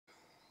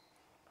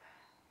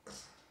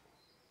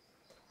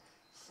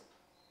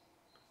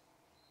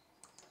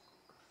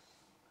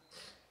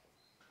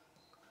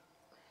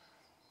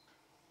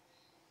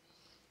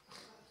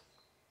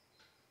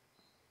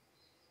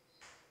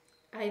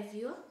Hi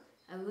viewer,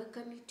 I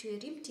welcome you to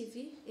Erim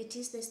TV. It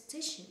is the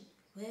station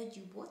where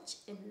you watch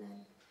and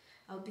learn.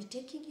 I'll be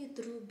taking you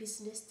through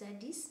business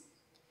studies.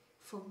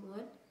 Form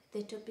 1,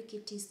 the topic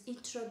it is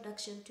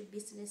Introduction to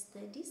Business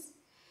Studies.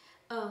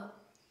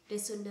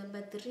 Lesson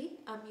number 3,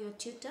 I'm your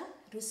tutor,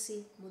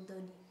 Rusi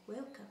Mudoni.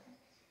 Welcome.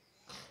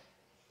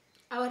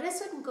 Our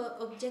lesson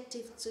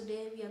objective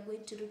today, we are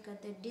going to look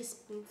at the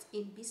disciplines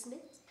in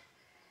business.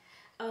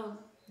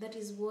 That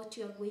is what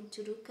you are going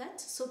to look at.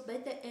 So by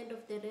the end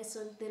of the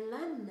lesson, the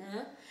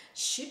learner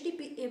should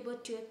be able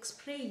to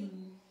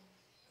explain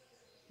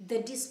the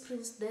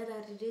disciplines that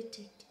are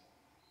related,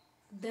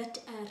 that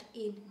are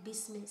in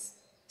business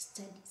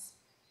studies.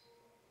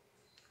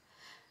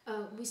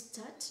 We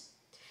start.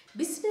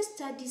 Business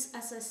studies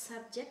as a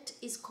subject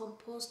is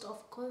composed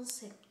of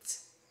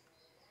concepts.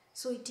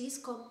 So it is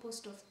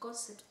composed of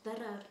concepts that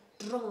are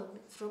drawn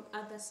from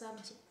other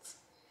subjects.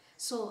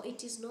 So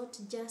it is not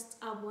just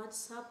a one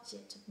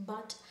subject,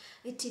 but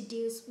it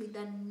deals with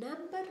a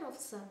number of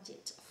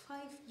subjects, 5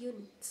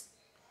 units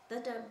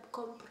that are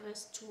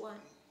compressed to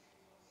one.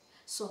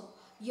 So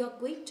you're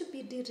going to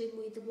be dealing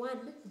with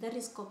one, that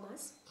is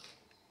commerce.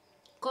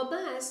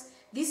 Commerce,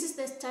 this is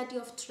the study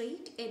of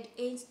trade and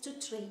aids to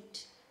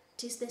trade.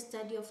 It is the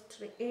study of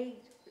trade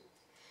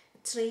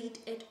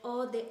and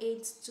all the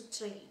aids to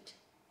trade.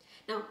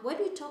 Now, when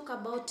we talk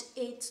about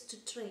aids to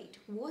trade,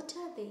 what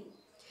are they?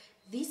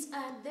 These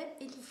are the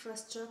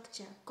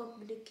infrastructure,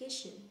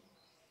 communication.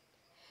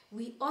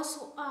 We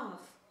also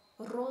have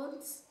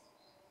roads,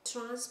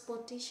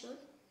 transportation.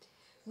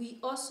 We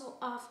also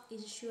have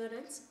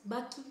insurance,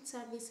 banking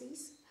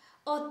services,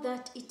 or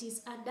that it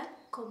is under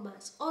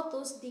commerce. All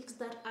those things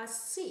that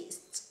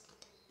assist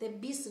the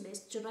business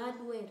to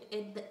run well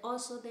and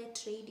also the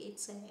trade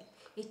itself.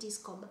 It is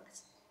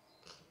commerce.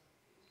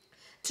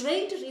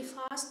 Trade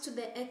refers to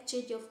the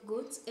exchange of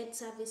goods and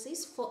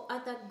services for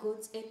other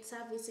goods and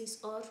services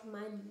or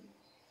money.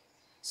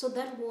 So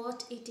that's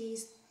what it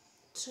is,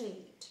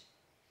 trade.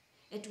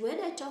 And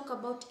when I talk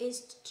about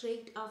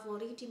trade, I've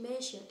already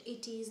mentioned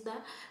it is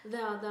the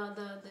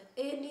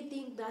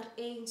anything that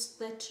aims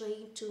the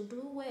trade to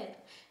do well,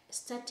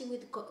 starting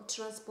with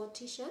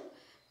transportation,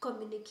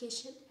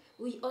 communication.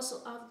 We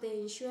also have the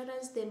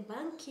insurance, the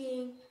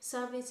banking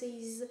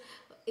services,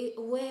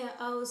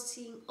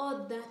 warehousing,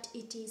 all that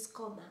it is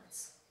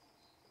commerce.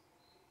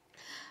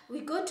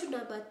 We go to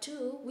number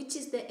 2, which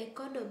is the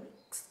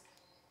economics.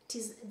 It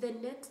is the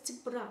next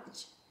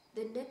branch,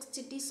 the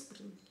next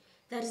discipline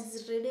that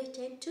is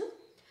related to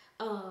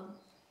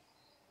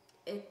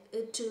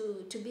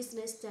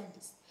business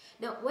studies.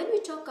 Now, when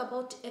we talk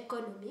about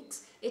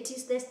economics, it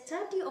is the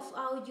study of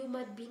how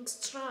human beings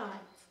strive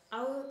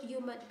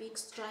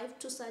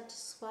to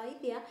satisfy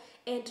their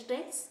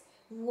endless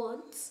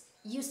wants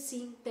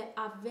using the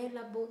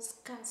available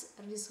scarce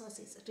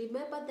resources.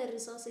 Remember, the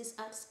resources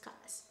are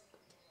scarce.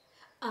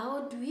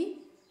 How do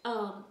we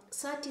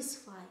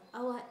satisfy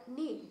our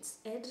needs?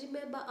 And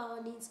remember, our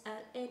needs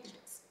are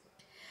endless.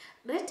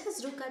 Let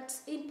us look at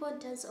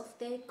importance of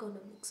the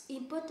economics.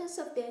 Importance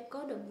of the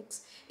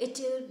economics, it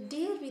will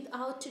deal with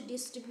how to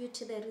distribute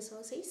the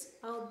resources,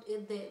 how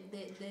the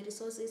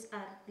resources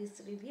are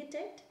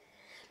distributed.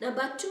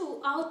 Number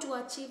 2, how to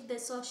achieve the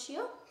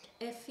social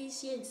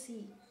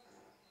efficiency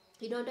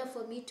in order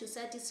for me to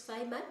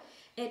satisfy my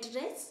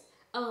address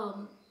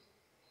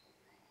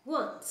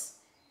wants.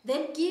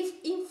 Then give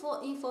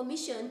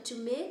information to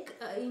make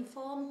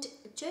informed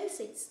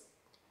choices.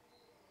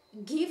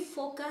 Give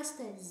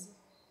forecasters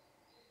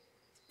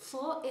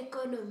for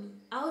economy,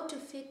 how to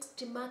fix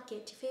the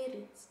market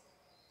variance.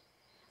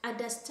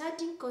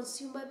 Understanding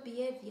consumer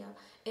behavior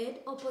and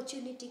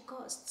opportunity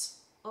costs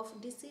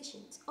of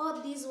decisions. All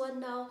these one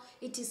now,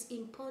 it is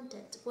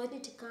important when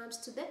it comes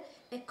to the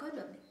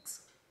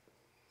economics.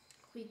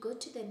 We go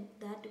to the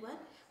third one,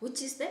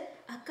 which is the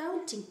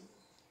accounting.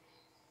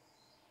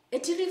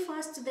 It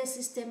refers to the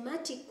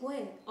systematic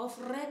way of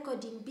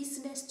recording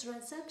business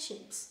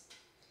transactions,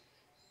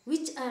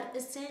 which are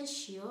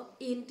essential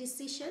in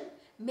decision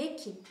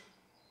making.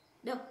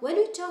 Now, when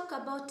we talk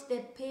about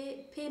the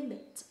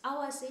payment,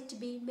 how is it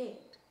being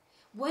made?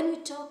 When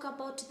we talk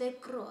about the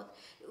growth,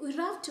 we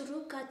have to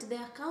look at the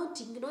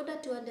accounting in order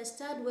to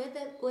understand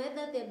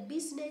whether the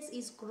business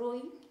is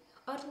growing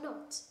or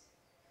not.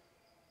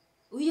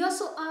 We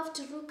also have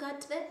to look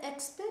at the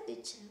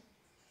expenditure.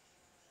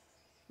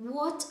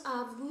 What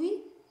have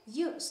we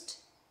used?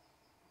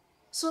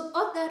 So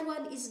all that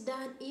one is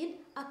done in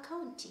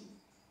accounting,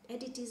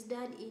 and it is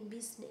done in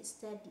business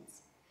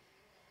studies.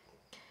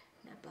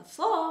 Number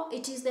 4,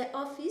 it is the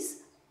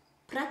office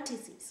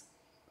practices.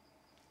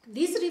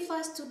 This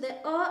refers to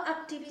the all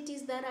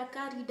activities that are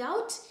carried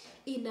out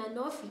in an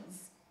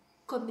office.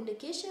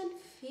 Communication,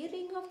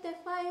 filling of the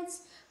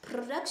files,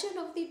 production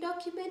of the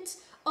documents,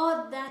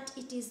 all that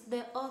it is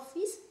the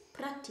office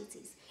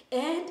practices.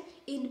 And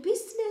in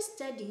business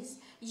studies,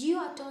 you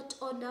are taught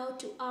on how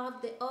to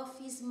have the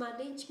office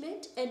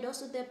management and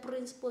also the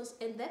principles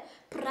and the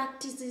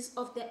practices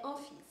of the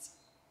office.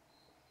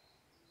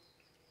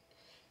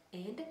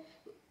 And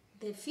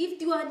the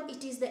 5th one,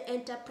 it is the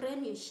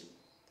entrepreneurship.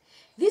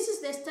 This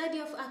is the study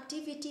of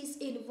activities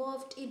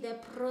involved in the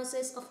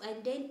process of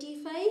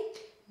identifying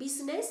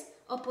business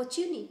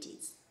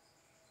opportunities.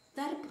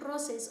 That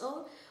process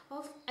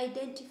of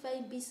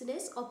identifying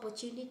business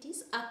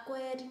opportunities,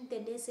 acquiring the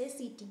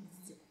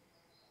necessities.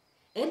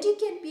 And you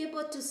can be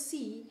able to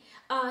see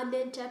an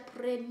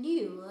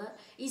entrepreneur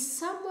is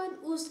someone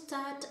who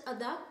starts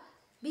the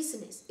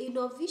business.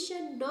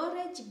 Innovation,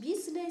 knowledge,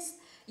 business,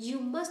 you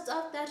must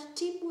have that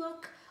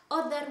teamwork.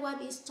 Other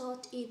one is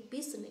taught in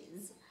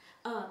business.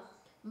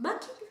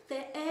 Marking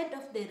the end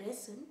of the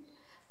lesson,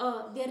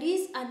 there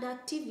is an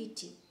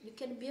activity. You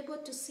can be able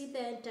to see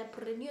the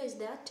entrepreneur is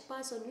that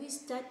person who is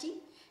starting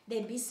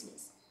the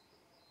business.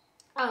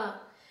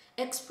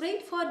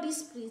 Explain 4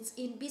 disciplines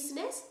in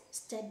business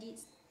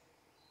studies.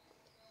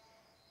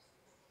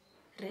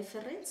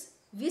 Reference: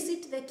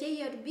 visit the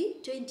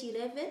KRB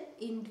 2011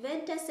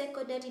 Inventor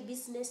Secondary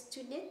Business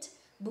Student,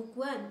 Book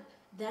 1,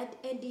 that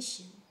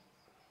edition.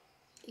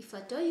 If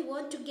at all you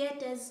want to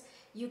get us,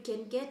 you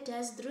can get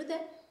us through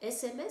the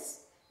SMS.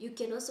 You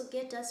can also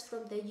get us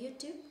from the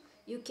YouTube.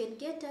 You can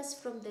get us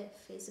from the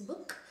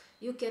Facebook.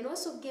 You can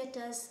also get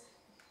us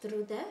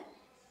through the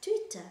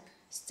Twitter.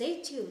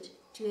 Stay tuned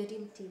to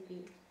Edim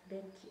TV.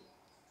 Thank you.